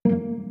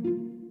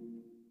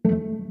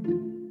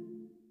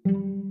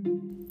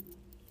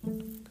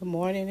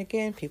morning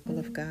again, people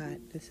of God.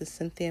 This is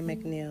Cynthia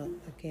McNeil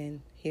again,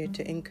 here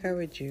to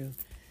encourage you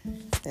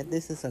that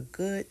this is a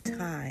good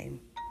time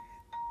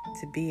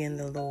to be in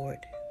the Lord.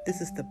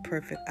 This is the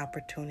perfect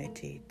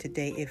opportunity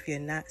today. If you're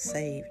not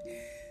saved,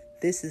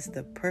 this is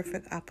the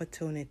perfect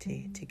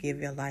opportunity to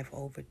give your life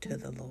over to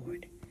the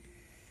Lord.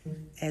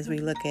 As we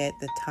look at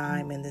the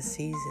time and the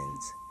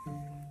seasons,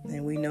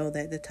 and we know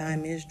that the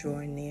time is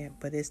drawing near,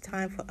 but it's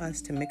time for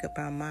us to make up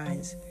our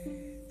minds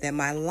that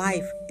my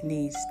life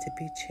needs to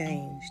be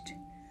changed.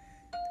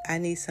 I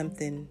need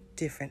something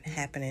different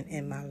happening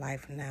in my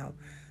life now.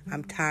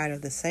 I'm tired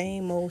of the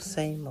same old.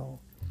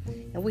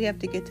 And we have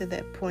to get to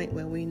that point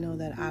where we know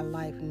that our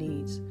life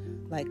needs,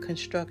 like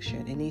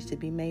construction, it needs to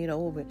be made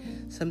over.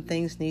 Some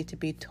things need to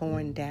be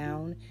torn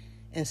down,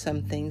 and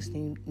some things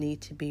need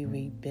to be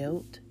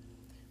rebuilt.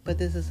 But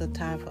this is a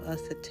time for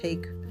us to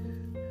take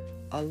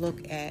a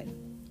look at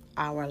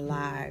our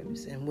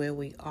lives and where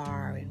we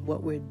are and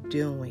what we're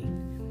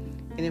doing.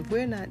 And if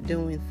we're not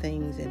doing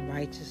things in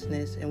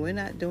righteousness and we're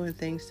not doing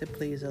things to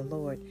please the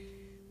Lord,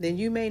 then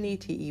you may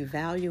need to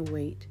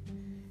evaluate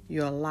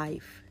your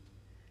life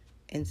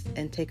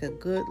and take a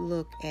good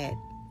look at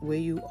where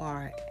you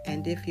are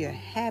and if you're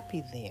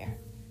happy there.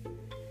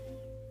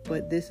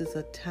 But this is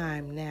a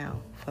time now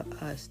for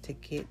us to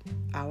get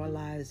our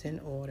lives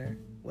in order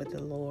with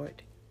the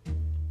Lord.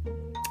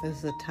 This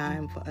is a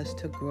time for us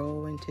to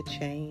grow and to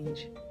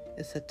change.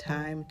 It's a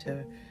time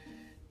to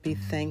be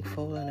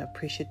thankful and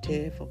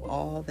appreciative of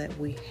all that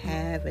we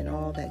have and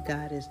all that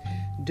God is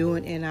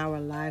doing in our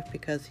life,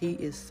 because He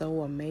is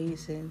so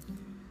amazing,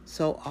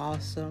 so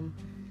awesome,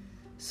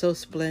 so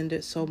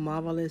splendid, so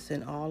marvelous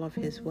in all of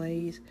His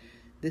ways.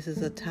 This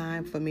is a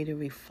time for me to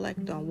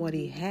reflect on what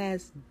He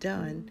has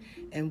done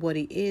and what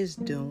He is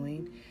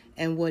doing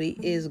and what He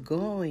is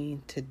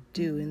going to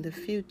do in the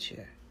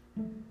future.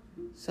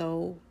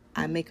 So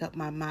I make up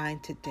my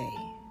mind today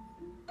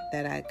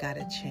that I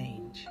gotta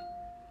change.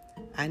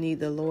 I need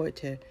the Lord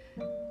to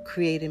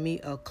create in me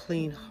a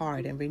clean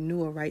heart and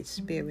renew a right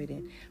spirit.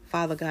 And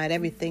Father God,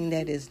 everything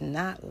that is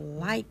not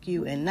like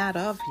you and not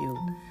of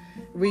you,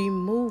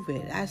 remove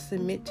it. I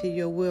submit to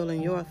your will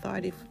and your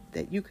authority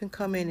that you can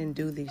come in and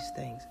do these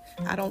things.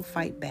 I don't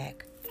fight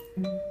back,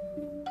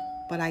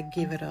 but I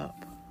give it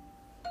up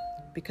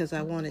because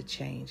I want to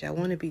change. I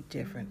want to be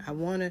different. I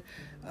want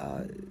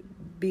to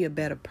be a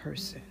better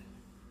person.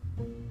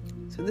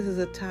 So this is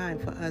a time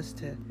for us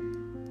to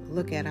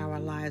look at our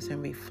lives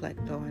and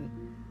reflect on,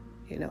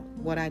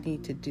 what I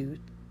need to do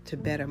to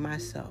better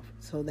myself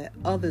so that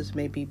others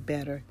may be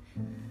better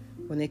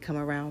when they come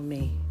around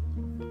me.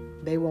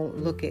 They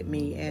won't look at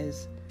me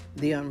as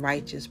the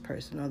unrighteous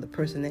person or the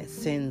person that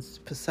sins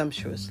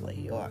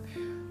presumptuously, or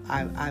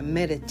I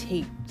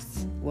meditate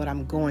what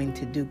I'm going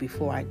to do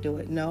before I do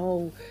it.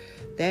 No,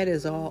 that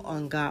is all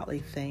ungodly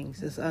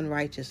things. It's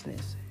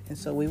unrighteousness. And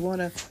so we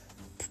want to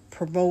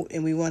promote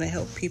and we want to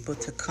help people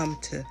to come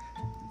to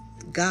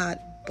God,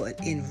 but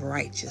in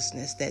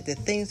righteousness, that the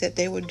things that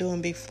they were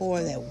doing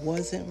before that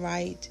wasn't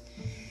right,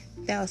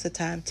 now it's the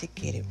time to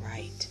get it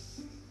right.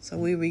 So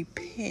we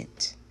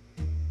repent,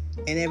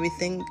 and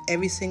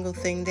every single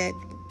thing that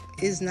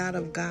is not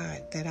of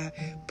God that I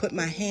put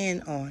my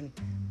hand on,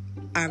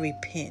 I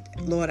repent.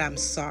 Lord, I'm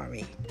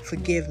sorry.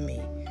 Forgive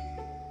me.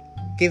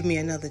 Give me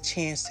another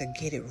chance to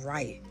get it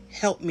right.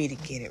 Help me to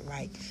get it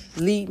right.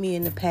 Lead me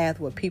in the path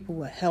where people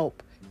will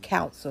help,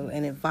 counsel,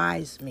 and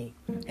advise me,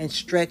 and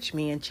stretch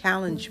me, and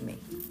challenge me.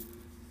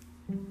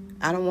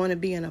 I don't want to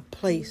be in a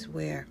place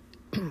where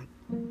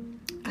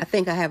I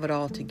think I have it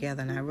all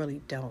together, and I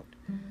really don't.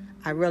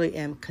 I really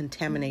am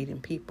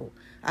contaminating people.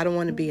 I don't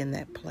want to be in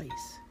that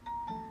place,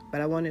 but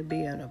I want to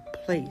be in a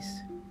place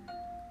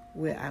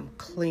where I'm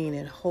clean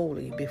and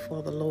holy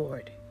before the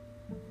Lord.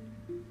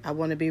 I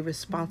want to be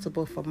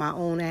responsible for my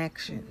own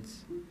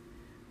actions.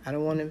 I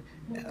don't want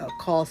to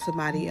cause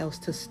somebody else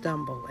to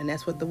stumble. And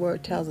that's what the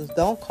word tells us.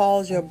 Don't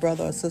cause your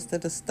brother or sister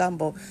to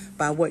stumble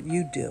by what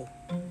you do,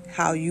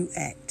 how you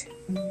act.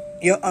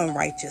 Your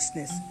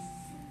unrighteousness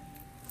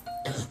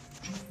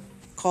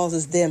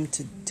causes them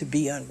to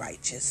be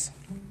unrighteous.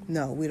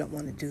 No, we don't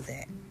want to do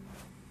that.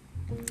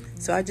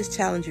 So I just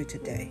challenge you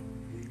today,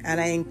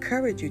 and I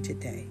encourage you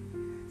today,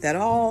 that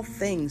all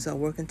things are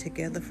working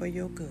together for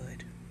your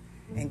good.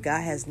 And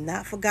God has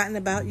not forgotten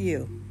about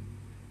you.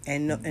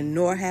 And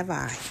nor have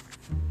I.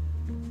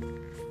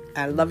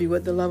 I love you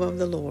with the love of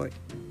the Lord.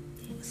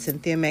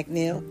 Cynthia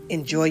McNeil,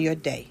 enjoy your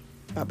day.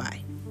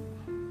 Bye-bye.